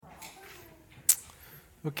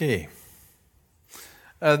Okay.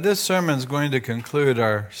 This sermon is going to conclude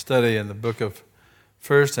our study in the book of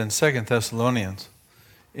 1st and 2nd Thessalonians.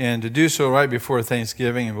 And to do so right before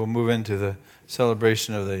Thanksgiving, and we'll move into the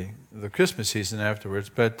celebration of the Christmas season afterwards.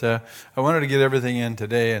 But I wanted to get everything in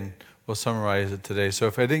today, and we'll summarize it today. So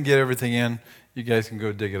if I didn't get everything in, you guys can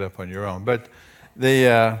go dig it up on your own. But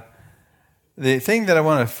the thing that I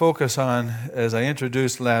want to focus on, as I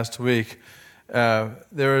introduced last week,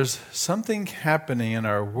 there is something happening in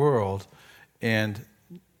our world, and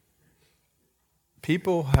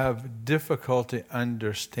people have difficulty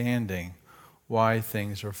understanding why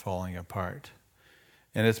things are falling apart.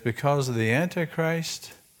 And it's because of the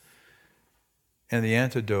Antichrist, and the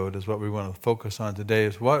antidote is what we want to focus on today,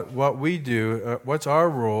 is what we do, what's our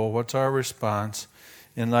role, what's our response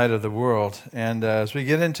in light of the world. And as we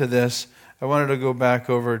get into this, I wanted to go back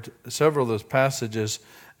over several of those passages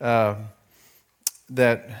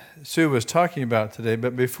that Sue was talking about today.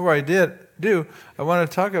 But before I do, I want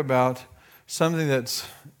to talk about something that's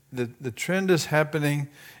the trend is happening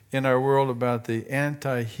in our world about the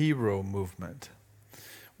anti-hero movement.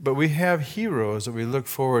 But we have heroes that we look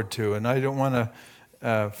forward to, and I don't want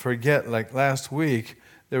to forget, like last week,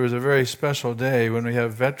 there was a very special day when we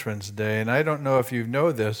have Veterans Day, and I don't know if you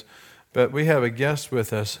know this, but we have a guest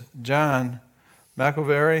with us, John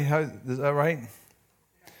McElvary. Is that right?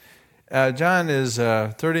 John is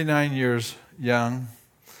 39 years young,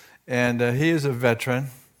 and he is a veteran.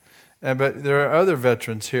 But there are other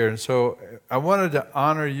veterans here, and so I wanted to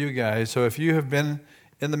honor you guys. So if you have been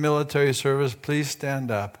in the military service, please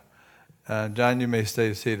stand up. John, you may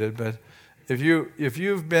stay seated. But if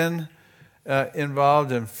you've been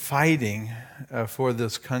involved in fighting for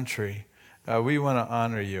this country, we want to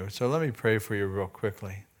honor you. So let me pray for you real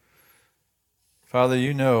quickly. Father,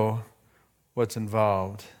 you know what's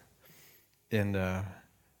involved in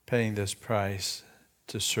paying this price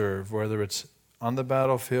to serve, whether it's on the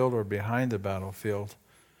battlefield or behind the battlefield.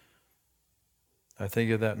 I think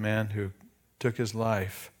of that man who took his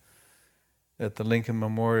life at the Lincoln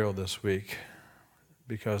Memorial this week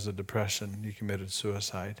because of depression. He committed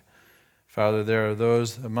suicide. Father, there are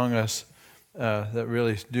those among us that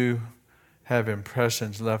really do have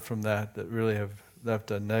impressions left from that really have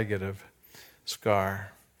left a negative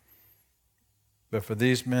scar. But for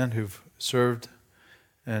these men who've served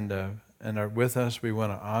and are with us, we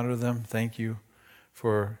want to honor them. Thank you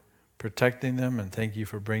for protecting them, and thank you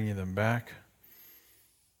for bringing them back.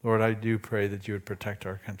 Lord, I do pray that you would protect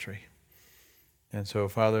our country. And so,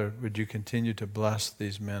 Father, would you continue to bless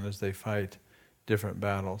these men as they fight different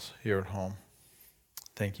battles here at home.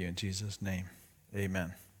 Thank you in Jesus' name.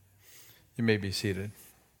 Amen. You may be seated.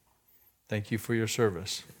 Thank you for your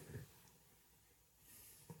service.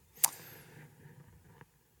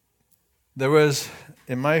 There was,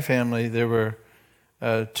 in my family, there were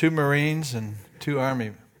 2 Marines and 2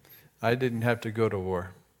 Army. I didn't have to go to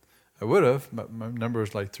war. I would have, but my number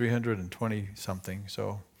was like 320 something.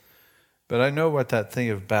 But I know what that thing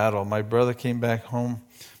of battle. My brother came back home.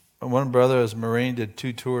 One brother, as a Marine, did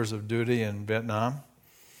 2 tours of duty in Vietnam,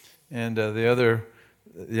 and the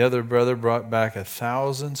other brother brought back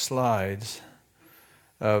 1,000 slides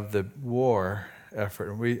of the war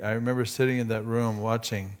effort. And I remember sitting in that room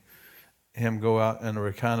watching him go out on a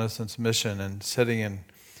reconnaissance mission and sitting in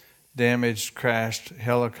damaged, crashed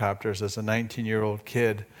helicopters as a 19-year-old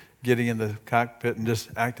kid, getting in the cockpit and just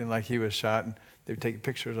acting like he was shot, and they would take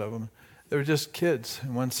pictures of him. They were just kids,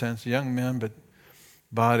 in one sense, young men, but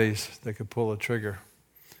bodies that could pull a trigger.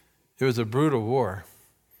 It was a brutal war,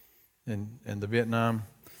 and the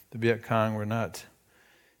Viet Cong were not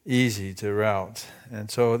easy to rout. And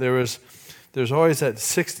so there's always that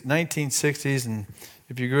 1960s, and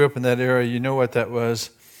if you grew up in that era, you know what that was.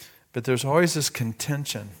 But there's always this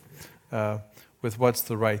contention with what's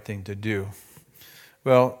the right thing to do.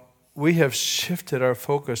 Well, we have shifted our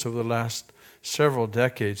focus over the last several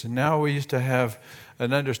decades, and now we used to have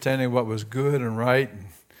an understanding of what was good and right,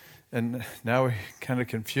 and now we're kind of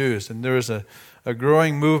confused. And there is a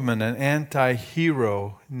growing movement, an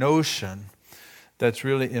anti-hero notion that's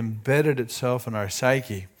really embedded itself in our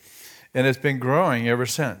psyche, and it's been growing ever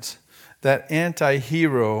since. That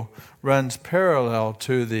anti-hero runs parallel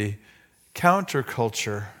to the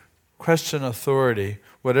counterculture, question authority,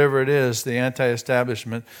 whatever it is, the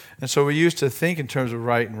anti-establishment. And so we used to think in terms of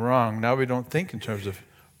right and wrong. Now we don't think in terms of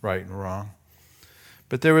right and wrong.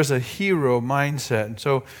 But there was a hero mindset. And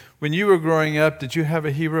so when you were growing up, did you have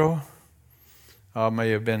a hero? It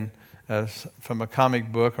may have been from a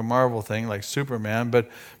comic book, a Marvel thing like Superman.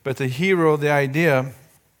 But the hero, the idea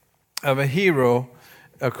of a hero,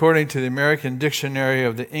 according to the American Dictionary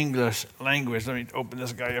of the English Language, let me open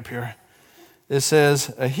this guy up here. It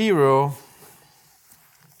says a hero.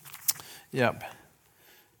 Yep.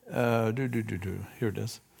 Here it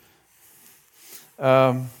is.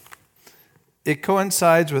 It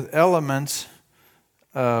coincides with elements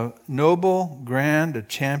noble, grand, a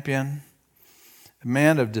champion, a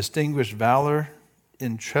man of distinguished valor,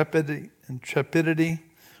 intrepidity,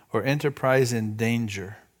 or enterprise in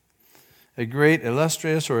danger. A great,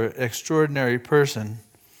 illustrious, or extraordinary person.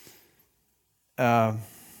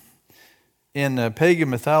 In pagan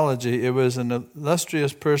mythology, it was an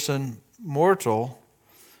illustrious person, mortal,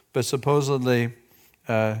 but supposedly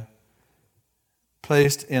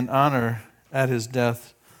placed in honor at his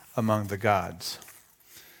death among the gods.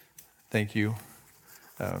 Thank you,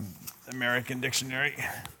 American Dictionary.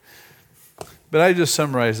 But I just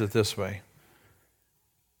summarize it this way.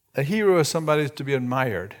 A hero is somebody to be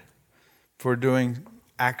admired for doing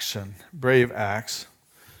action, brave acts.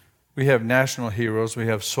 We have national heroes. We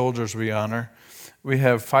have soldiers we honor. We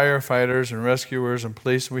have firefighters and rescuers and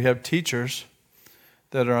police. We have teachers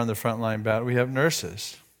that are on the front line battle. We have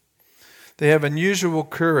nurses. They have unusual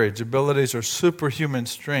courage, abilities, or superhuman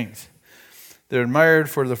strength. They're admired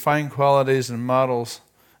for the fine qualities and models.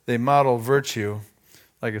 They model virtue,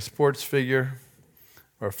 like a sports figure,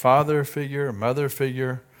 or a father figure, a mother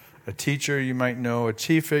figure, a teacher you might know, a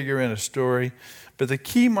chief figure in a story. But the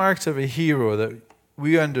key marks of a hero that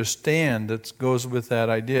we understand that goes with that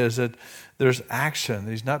idea is that there's action.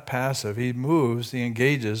 He's not passive. He moves. He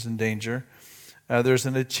engages in danger. There's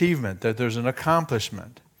an achievement, that there's an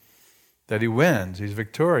accomplishment, that he wins, he's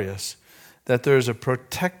victorious, that there's a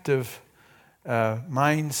protective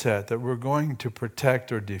mindset that we're going to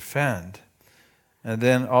protect or defend. And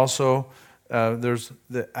then also there's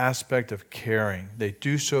the aspect of caring. They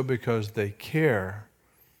do so because they care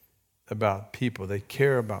about people. They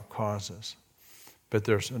care about causes. But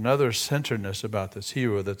there's another centeredness about this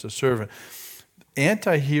hero that's a servant.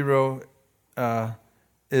 Anti-hero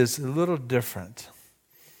is a little different.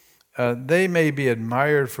 They may be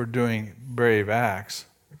admired for doing brave acts.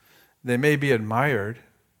 They may be admired.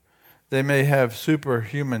 They may have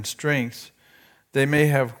superhuman strengths. They may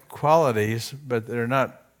have qualities, but they're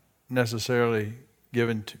not necessarily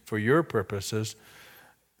given for your purposes.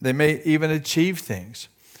 They may even achieve things.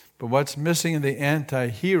 But what's missing in the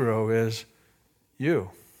anti-hero is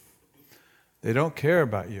you. They don't care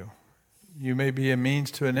about you. You may be a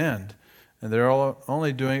means to an end. And they're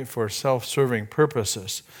only doing it for self-serving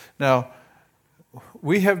purposes. Now,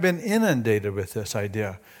 we have been inundated with this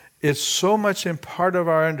idea. It's so much in part of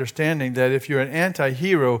our understanding that if you're an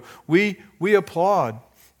anti-hero, we applaud.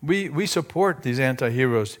 We support these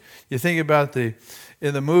anti-heroes. You think about in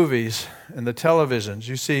the movies and the televisions,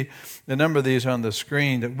 you see a number of these on the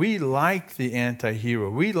screen, that we like the anti-hero.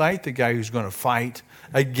 We like the guy who's going to fight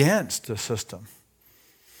against the system.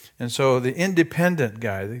 And so the independent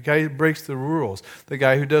guy, the guy who breaks the rules, the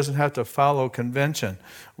guy who doesn't have to follow convention,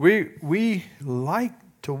 we like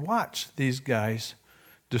to watch these guys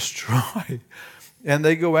destroy. And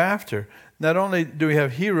they go after. Not only do we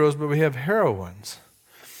have heroes, but we have heroines.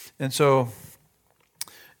 And so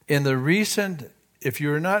if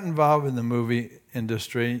you're not involved in the movie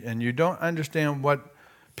industry and you don't understand what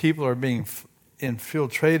people are being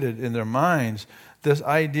infiltrated in their minds, this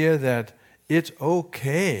idea that it's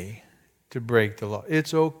okay to break the law.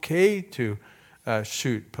 It's okay to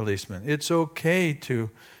shoot policemen. It's okay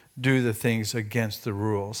to do the things against the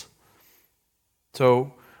rules.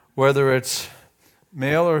 So whether it's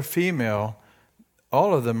male or female,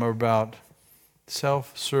 all of them are about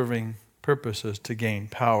self-serving purposes to gain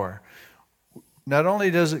power. Not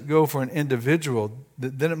only does it go for an individual,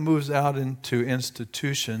 then it moves out into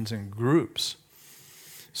institutions and groups.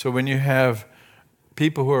 So when you have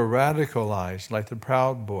people who are radicalized, like the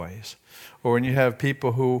Proud Boys, or when you have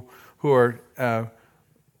people who are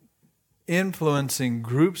influencing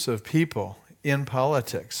groups of people in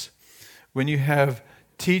politics, when you have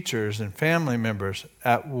teachers and family members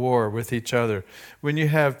at war with each other, when you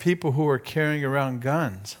have people who are carrying around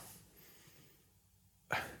guns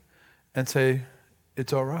and say,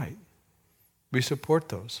 it's all right. We support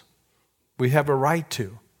those. We have a right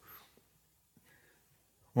to.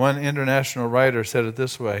 One international writer said it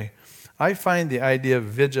this way: I find the idea of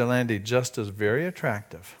vigilante justice very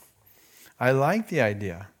attractive. I like the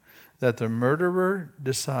idea that the murderer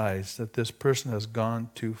decides that this person has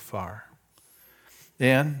gone too far.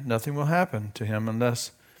 And nothing will happen to him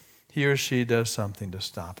unless he or she does something to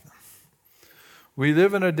stop them. We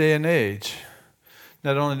live in a day and age,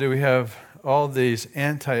 not only do we have all these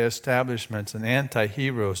anti-establishments and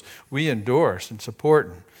anti-heroes we endorse and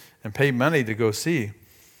support and pay money to go see,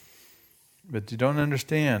 but you don't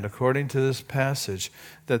understand, according to this passage,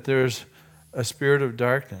 that there's a spirit of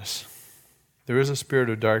darkness. There is a spirit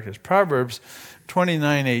of darkness. Proverbs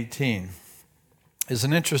 29:18 is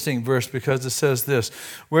an interesting verse because it says this: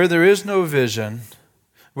 where there is no vision,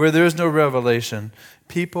 where there is no revelation,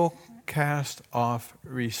 people cast off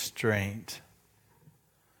restraint.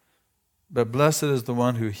 But blessed is the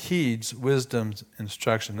one who heeds wisdom's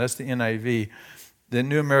instruction. That's the NIV. The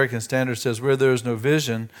New American Standard says, where there is no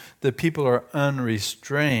vision, the people are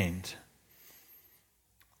unrestrained.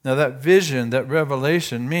 Now that vision, that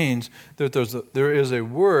revelation means that there is a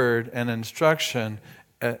word, an instruction,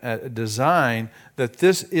 a design that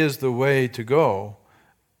this is the way to go.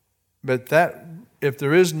 But that if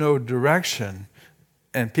there is no direction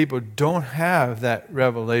and people don't have that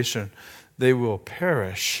revelation, they will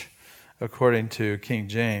perish, according to King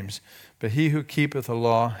James. But he who keepeth the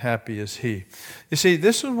law, happy is he. You see,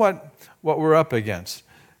 this is what we're up against.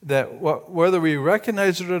 That whether we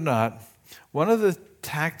recognize it or not, one of the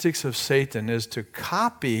tactics of Satan is to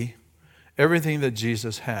copy everything that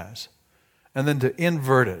Jesus has and then to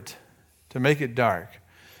invert it, to make it dark.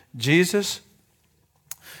 Jesus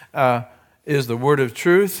is the word of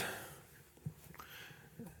truth.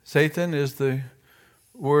 Satan is the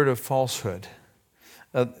word of falsehood.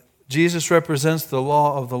 Jesus represents the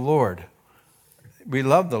law of the Lord. We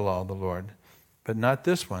love the law of the Lord, but not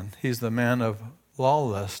this one. He's the man of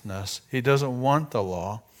lawlessness. He doesn't want the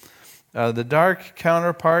law. The dark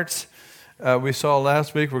counterparts we saw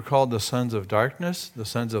last week were called the sons of darkness, the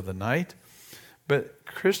sons of the night. But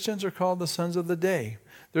Christians are called the sons of the day.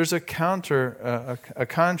 There's a contrast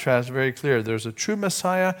very clear. There's a true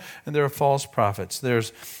Messiah and there are false prophets.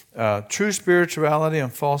 There's true spirituality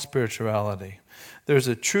and false spirituality. There's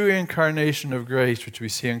a true incarnation of grace, which we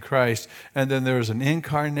see in Christ, and then there's an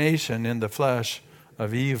incarnation in the flesh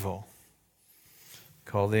of evil,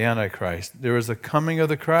 called the Antichrist. There is a coming of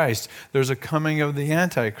the Christ. There's a coming of the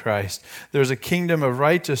Antichrist. There's a kingdom of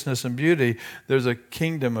righteousness and beauty. There's a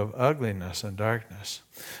kingdom of ugliness and darkness.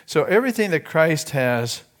 So everything that Christ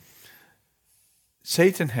has,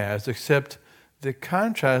 Satan has, except the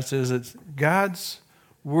contrast is that God's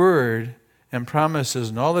word and promises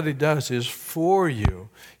and all that he does is for you.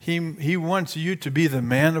 He wants you to be the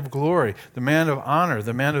man of glory, the man of honor,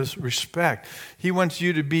 the man of respect. He wants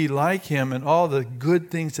you to be like him in all the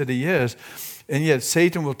good things that he is. And yet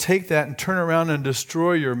Satan will take that and turn around and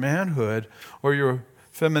destroy your manhood or your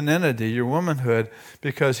femininity, your womanhood,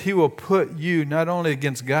 because he will put you not only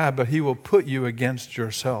against God, but he will put you against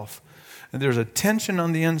yourself. And there's a tension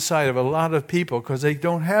on the inside of a lot of people because they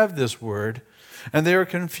don't have this word. And they are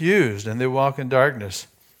confused and they walk in darkness.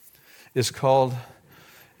 It's called,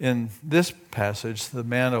 in this passage, the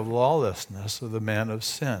man of lawlessness or the man of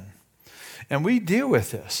sin. And we deal with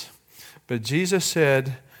this. But Jesus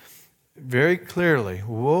said very clearly,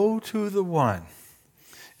 woe to the one,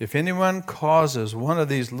 if anyone causes one of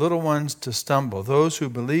these little ones to stumble, those who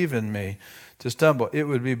believe in me to stumble, it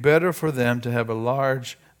would be better for them to have a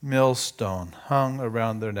large millstone hung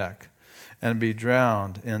around their neck and be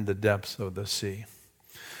drowned in the depths of the sea.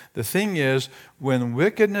 The thing is, when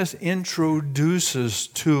wickedness introduces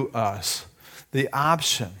to us the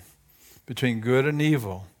option between good and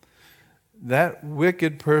evil, that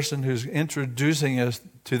wicked person who's introducing us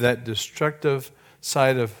to that destructive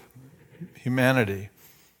side of humanity,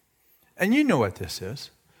 and you know what this is.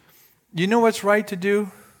 You know what's right to do,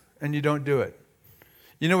 and you don't do it.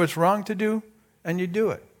 You know what's wrong to do, and you do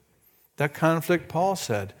it. That conflict Paul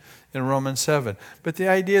said in Romans 7. But the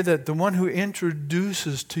idea that the one who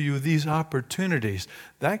introduces to you these opportunities,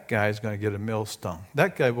 that guy's going to get a millstone.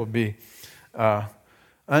 That guy will be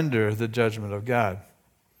under the judgment of God.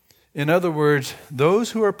 In other words,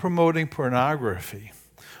 those who are promoting pornography,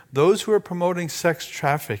 those who are promoting sex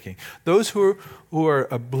trafficking, those who are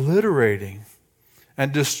obliterating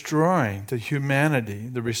and destroying the humanity,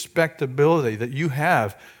 the respectability that you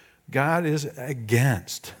have, God is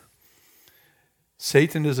against.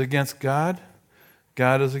 Satan is against God.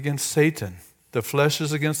 God is against Satan. The flesh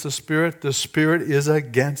is against the spirit is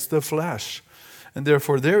against the flesh. And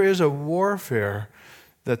therefore there is a warfare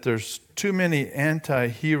that there's too many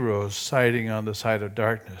anti-heroes siding on the side of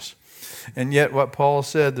darkness. And yet what Paul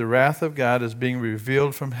said, the wrath of God is being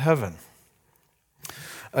revealed from heaven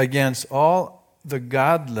against all the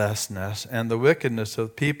godlessness and the wickedness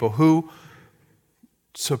of people who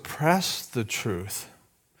suppress the truth.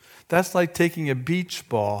 That's like taking a beach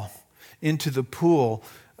ball into the pool.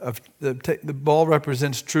 The ball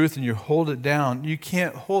represents truth and you hold it down. You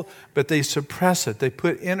can't hold, but they suppress it. They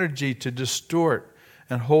put energy to distort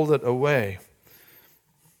and hold it away.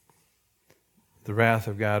 The wrath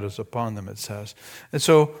of God is upon them, it says. And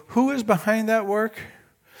so who is behind that work?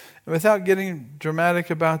 Without getting dramatic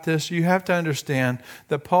about this, you have to understand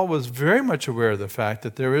that Paul was very much aware of the fact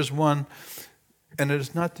that there is one, and it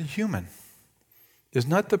is not the human. It's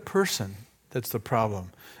not the person that's the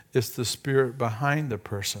problem. It's the spirit behind the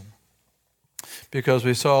person. Because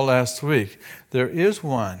we saw last week, there is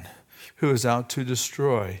one who is out to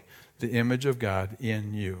destroy the image of God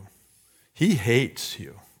in you. He hates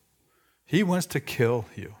you. He wants to kill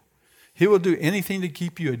you. He will do anything to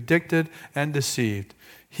keep you addicted and deceived.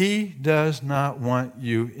 He does not want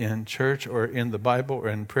you in church or in the Bible or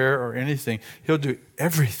in prayer or anything. He'll do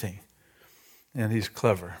everything. And he's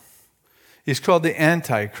clever. He's called the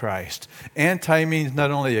Antichrist. Anti means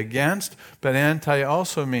not only against, but anti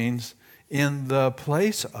also means in the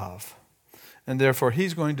place of. And therefore,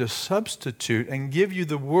 he's going to substitute and give you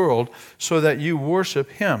the world so that you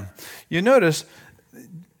worship him. You notice,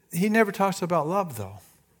 he never talks about love, though,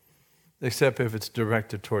 except if it's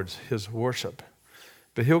directed towards his worship.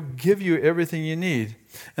 But he'll give you everything you need.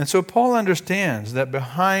 And so Paul understands that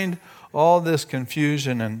behind all this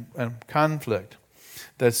confusion and conflict,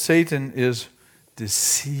 that Satan is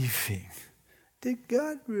deceiving. Did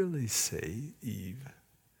God really say Eve?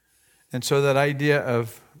 And so that idea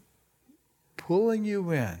of pulling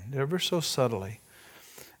you in, ever so subtly.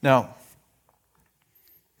 Now,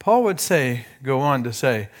 Paul would go on to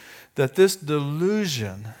say, that this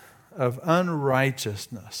delusion of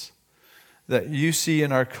unrighteousness that you see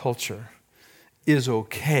in our culture is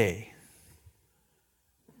okay.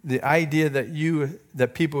 The idea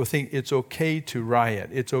that people think it's okay to riot,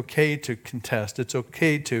 it's okay to contest,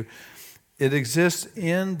 it exists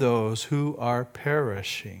in those who are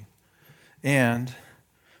perishing and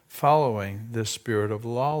following the spirit of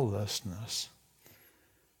lawlessness.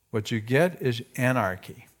 What you get is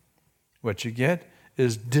anarchy. What you get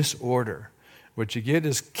is disorder. What you get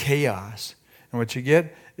is chaos. And what you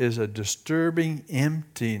get is a disturbing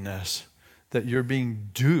emptiness that you're being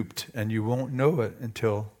duped and you won't know it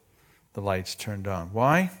until the light's turned on.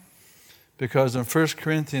 Why? Because in 1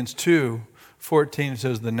 Corinthians 2:14 it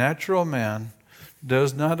says, the natural man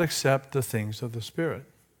does not accept the things of the Spirit,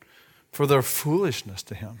 for they're foolishness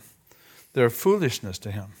to him. They're foolishness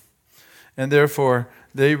to him. And therefore,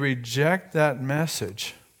 they reject that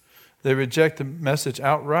message. They reject the message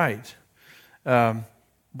outright.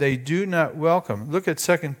 They do not welcome. Look at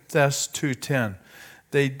 2 Thess 2:10.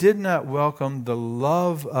 They did not welcome the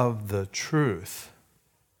love of the truth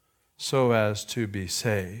so as to be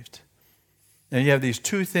saved. And you have these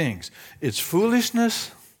two things. It's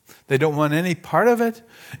foolishness. They don't want any part of it.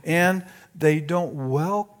 And they don't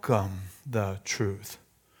welcome the truth.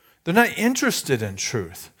 They're not interested in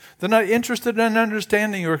truth. They're not interested in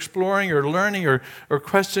understanding or exploring or learning or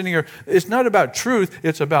questioning. It's not about truth.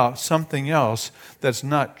 It's about something else that's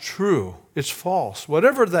not true. It's false.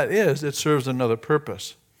 Whatever that is, it serves another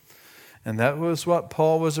purpose. And that was what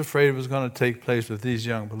Paul was afraid was going to take place with these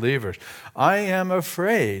young believers. I am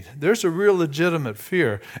afraid. There's a real legitimate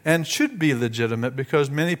fear, and should be legitimate,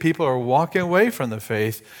 because many people are walking away from the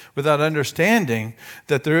faith without understanding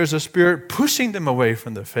that there is a spirit pushing them away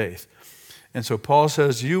from the faith. And so Paul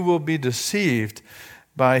says, you will be deceived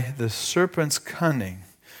by the serpent's cunning.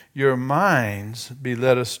 Your minds be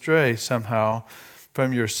led astray somehow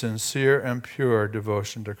from your sincere and pure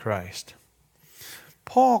devotion to Christ.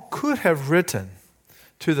 Paul could have written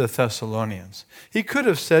to the Thessalonians. He could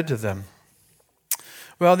have said to them,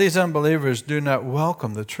 well, these unbelievers do not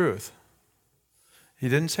welcome the truth. He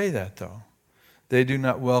didn't say that, though. They do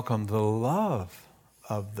not welcome the love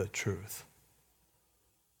of the truth.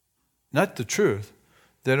 Not the truth.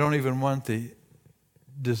 They don't even want the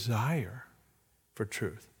desire for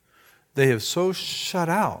truth. They have so shut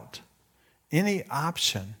out any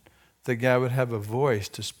option that God would have a voice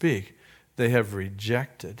to speak. They have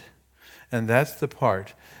rejected. And that's the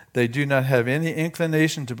part. They do not have any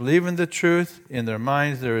inclination to believe in the truth. In their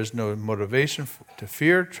minds, there is no motivation to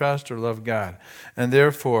fear, trust, or love God. And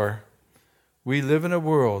therefore, we live in a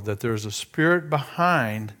world that there is a spirit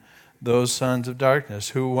behind those sons of darkness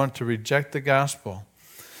who want to reject the gospel.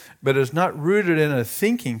 But it's not rooted in a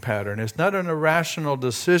thinking pattern. It's not in a rational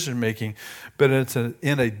decision-making, but it's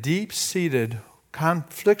in a deep-seated,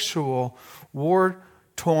 conflictual,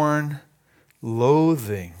 war-torn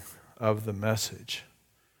loathing of the message.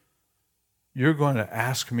 You're going to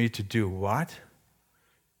ask me to do what?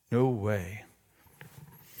 No way.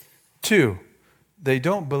 2, they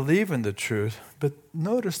don't believe in the truth, but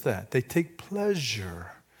notice that. They take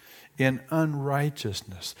pleasure in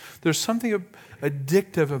unrighteousness. There's something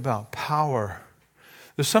addictive about power.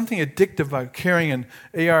 There's something addictive about carrying an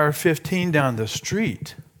AR-15 down the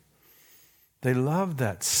street. They love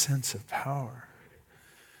that sense of power.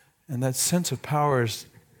 And that sense of power is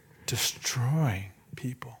destroying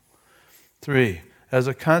people. 3, as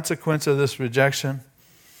a consequence of this rejection,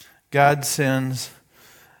 God sends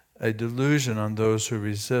a delusion on those who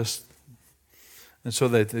resist, and so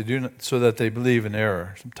that they believe in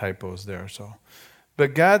error. Some typos there.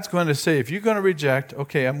 But God's going to say, if you're going to reject,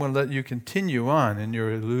 okay, I'm going to let you continue on in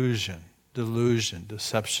your delusion,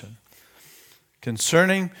 deception.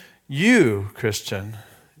 Concerning you, Christian,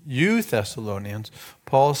 you Thessalonians,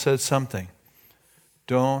 Paul said something.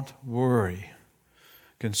 Don't worry.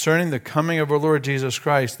 Concerning the coming of our Lord Jesus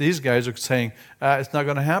Christ, these guys are saying, it's not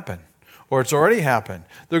going to happen. Or it's already happened.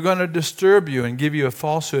 They're going to disturb you and give you a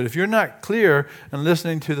falsehood. If you're not clear and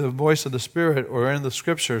listening to the voice of the Spirit or in the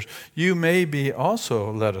Scriptures, you may be also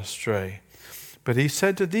led astray. But he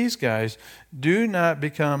said to these guys, do not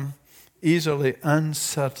become easily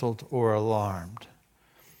unsettled or alarmed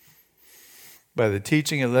by the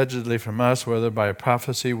teaching allegedly from us, whether by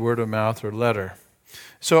prophecy, word of mouth, or letter.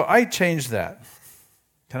 So I changed that.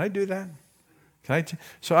 Can I do that?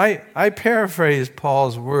 So I paraphrase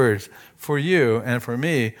Paul's words for you and for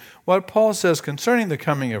me. What Paul says concerning the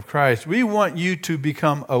coming of Christ, we want you to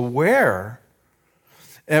become aware,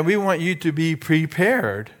 and we want you to be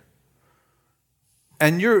prepared,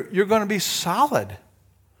 and you're going to be solid.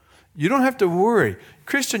 You don't have to worry.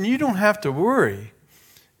 Christian, you don't have to worry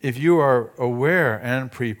if you are aware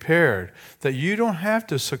and prepared, that you don't have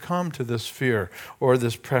to succumb to this fear or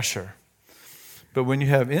this pressure. But when you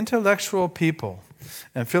have intellectual people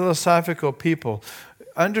and philosophical people,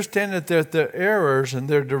 understand that their errors and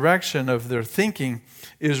their direction of their thinking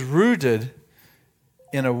is rooted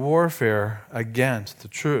in a warfare against the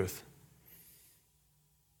truth.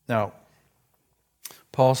 Now,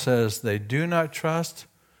 Paul says they do not trust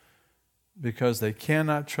because they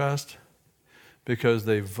cannot trust, because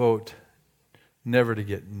they vote never to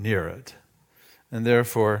get near it. And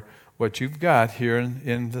therefore, what you've got here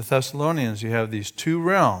in the Thessalonians, you have these two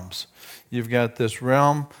realms. You've got this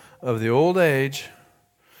realm of the old age,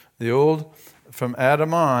 the old from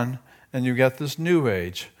Adam on, and you've got this new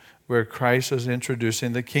age where Christ is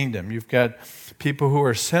introducing the kingdom. You've got people who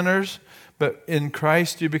are sinners, but in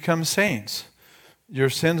Christ you become saints. Your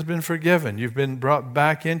sin's been forgiven. You've been brought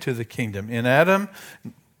back into the kingdom. In Adam,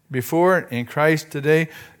 before, in Christ today,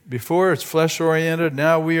 before it's flesh-oriented,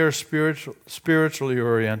 now we are spiritually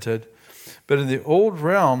oriented. But in the old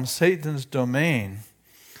realm, Satan's domain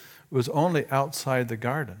was only outside the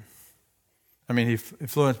garden. I mean, he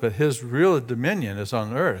influenced, but his real dominion is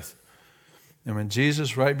on earth. And when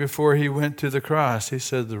Jesus, right before he went to the cross, he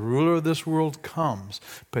said, the ruler of this world comes,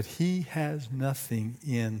 but he has nothing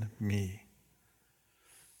in me.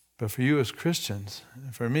 But for you as Christians,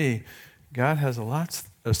 and for me, Satan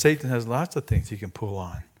has lots of things he can pull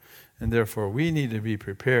on. And therefore, we need to be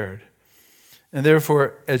prepared. And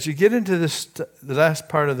therefore, as you get into the last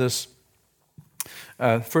part of this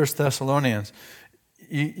 1 Thessalonians,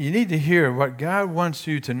 you need to hear what God wants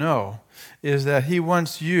you to know is that he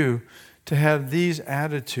wants you to have these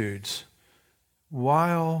attitudes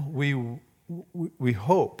while we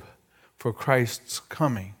hope for Christ's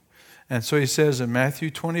coming. And so he says in Matthew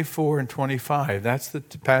 24 and 25, that's the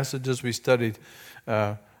passages we studied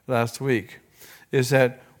last week, is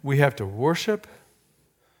that we have to worship.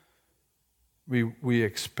 We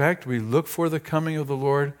expect, we look for the coming of the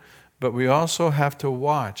Lord, but we also have to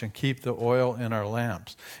watch and keep the oil in our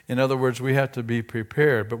lamps. In other words, we have to be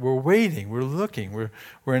prepared, but we're waiting, we're looking,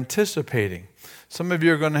 we're anticipating. Some of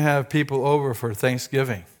you are going to have people over for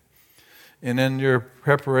Thanksgiving. And in your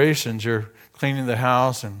preparations, you're cleaning the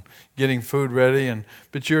house and getting food ready,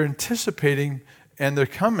 but you're anticipating, and they're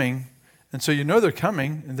coming, and so you know they're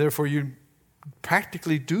coming, and therefore you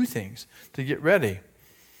practically do things to get ready.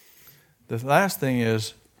 The last thing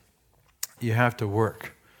is you have to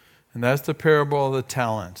work. And that's the parable of the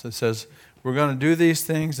talents. It says, we're going to do these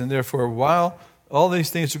things, and therefore while all these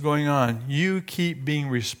things are going on, you keep being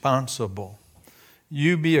responsible.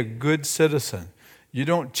 You be a good citizen. You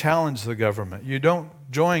don't challenge the government. You don't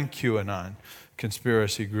join QAnon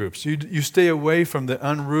conspiracy groups. You stay away from the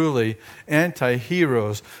unruly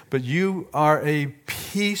anti-heroes, but you are a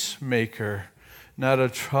peacemaker, not a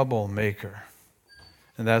troublemaker.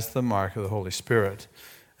 And that's the mark of the Holy Spirit.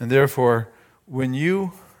 And therefore, when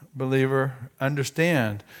you, believer,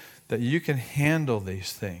 understand that you can handle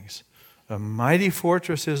these things, a mighty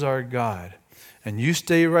fortress is our God, and you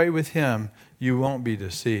stay right with him, you won't be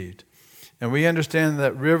deceived. And we understand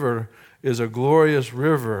that river is a glorious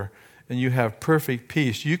river, and you have perfect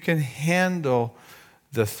peace. You can handle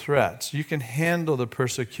the threats. You can handle the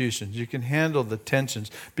persecutions. You can handle the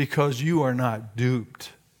tensions because you are not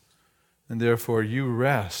duped. And therefore you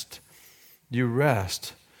rest. You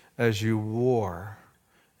rest as you war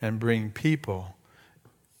and bring people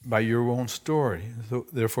by your own story. So,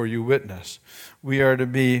 therefore, you witness. We are to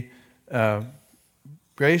be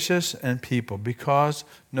gracious and people because,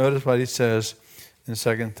 notice what he says in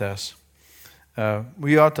 2 Thess.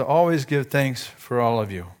 We ought to always give thanks for all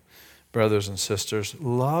of you, brothers and sisters,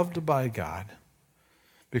 loved by God,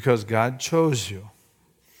 because God chose you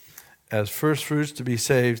as first fruits to be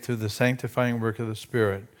saved through the sanctifying work of the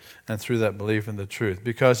Spirit and through that belief in the truth,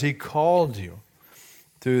 because he called you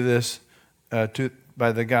through this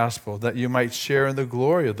by the gospel, that you might share in the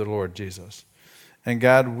glory of the Lord Jesus. And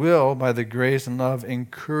God will, by the grace and love,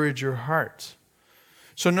 encourage your hearts.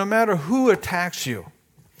 So no matter who attacks you,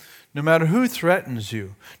 no matter who threatens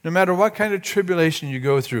you, no matter what kind of tribulation you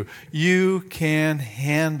go through, you can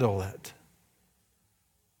handle it.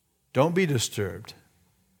 Don't be disturbed.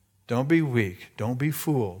 Don't be weak. Don't be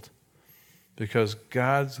fooled. Because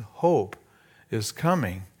God's hope is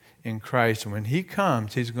coming in Christ. And when he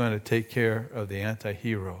comes, he's going to take care of the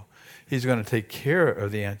anti-hero. He's going to take care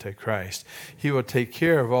of the Antichrist. He will take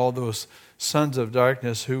care of all those sons of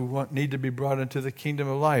darkness who need to be brought into the kingdom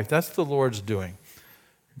of life. That's the Lord's doing.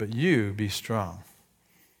 But you be strong.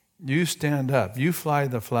 You stand up. You fly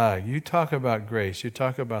the flag. You talk about grace. You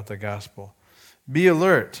talk about the gospel. Be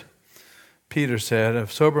alert. Peter said,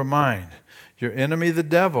 of sober mind. Your enemy, the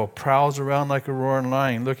devil, prowls around like a roaring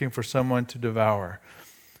lion looking for someone to devour.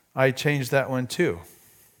 I changed that one too.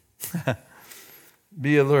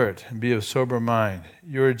 Be alert and be of sober mind.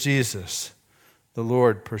 Your Jesus, the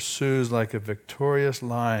Lord, pursues like a victorious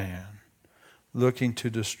lion, looking to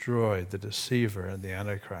destroy the deceiver and the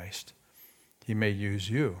Antichrist. He may use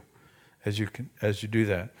you as you do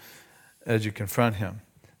that, as you confront him.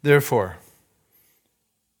 Therefore,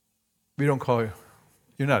 we don't call you,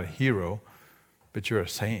 you're not a hero, but you're a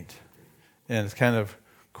saint. And it's kind of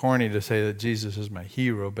corny to say that Jesus is my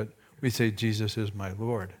hero, but we say Jesus is my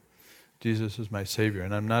Lord. Jesus is my Savior,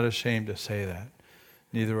 and I'm not ashamed to say that.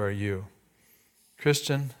 Neither are you.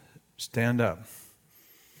 Christian, stand up.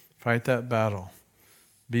 Fight that battle.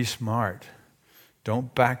 Be smart.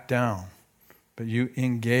 Don't back down, but you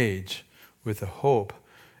engage with the hope,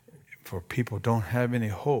 for people don't have any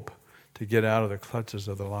hope to get out of the clutches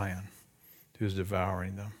of the lion who's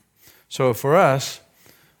devouring them. So for us,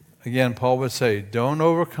 again, Paul would say, don't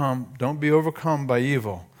be overcome by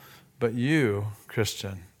evil, but you,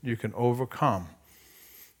 Christian, you can overcome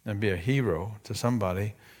and be a hero to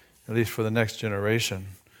somebody, at least for the next generation.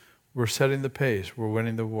 We're setting the pace. We're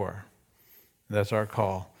winning the war. That's our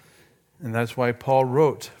call. And that's why Paul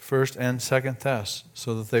wrote 1st and 2nd Thess,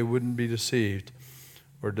 so that they wouldn't be deceived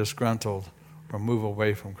or disgruntled or move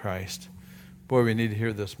away from Christ. Boy, we need to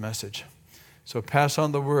hear this message. So pass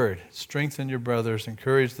on the word. Strengthen your brothers.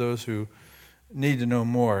 Encourage those who need to know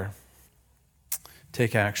more.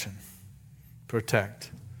 Take action. Protect.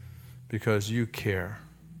 Because you care.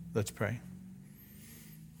 Let's pray.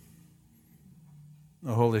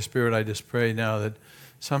 Oh, Holy Spirit, I just pray now that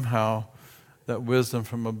somehow that wisdom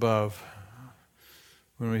from above,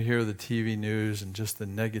 when we hear the TV news and just the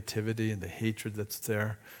negativity and the hatred that's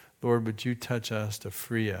there, Lord, would you touch us to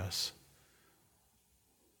free us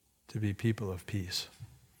to be people of peace.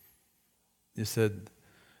 You said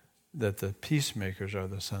that the peacemakers are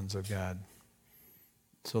the sons of God.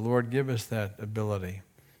 So, Lord, give us that ability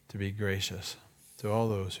to be gracious to all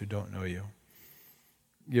those who don't know you.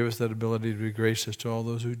 Give us that ability to be gracious to all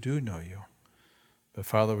those who do know you. But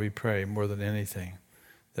Father, we pray more than anything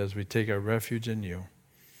that as we take our refuge in you,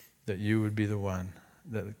 that you would be the one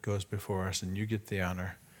that goes before us and you get the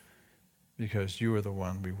honor because you are the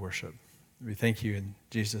one we worship. We thank you in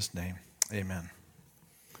Jesus' name. Amen.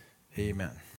 Amen.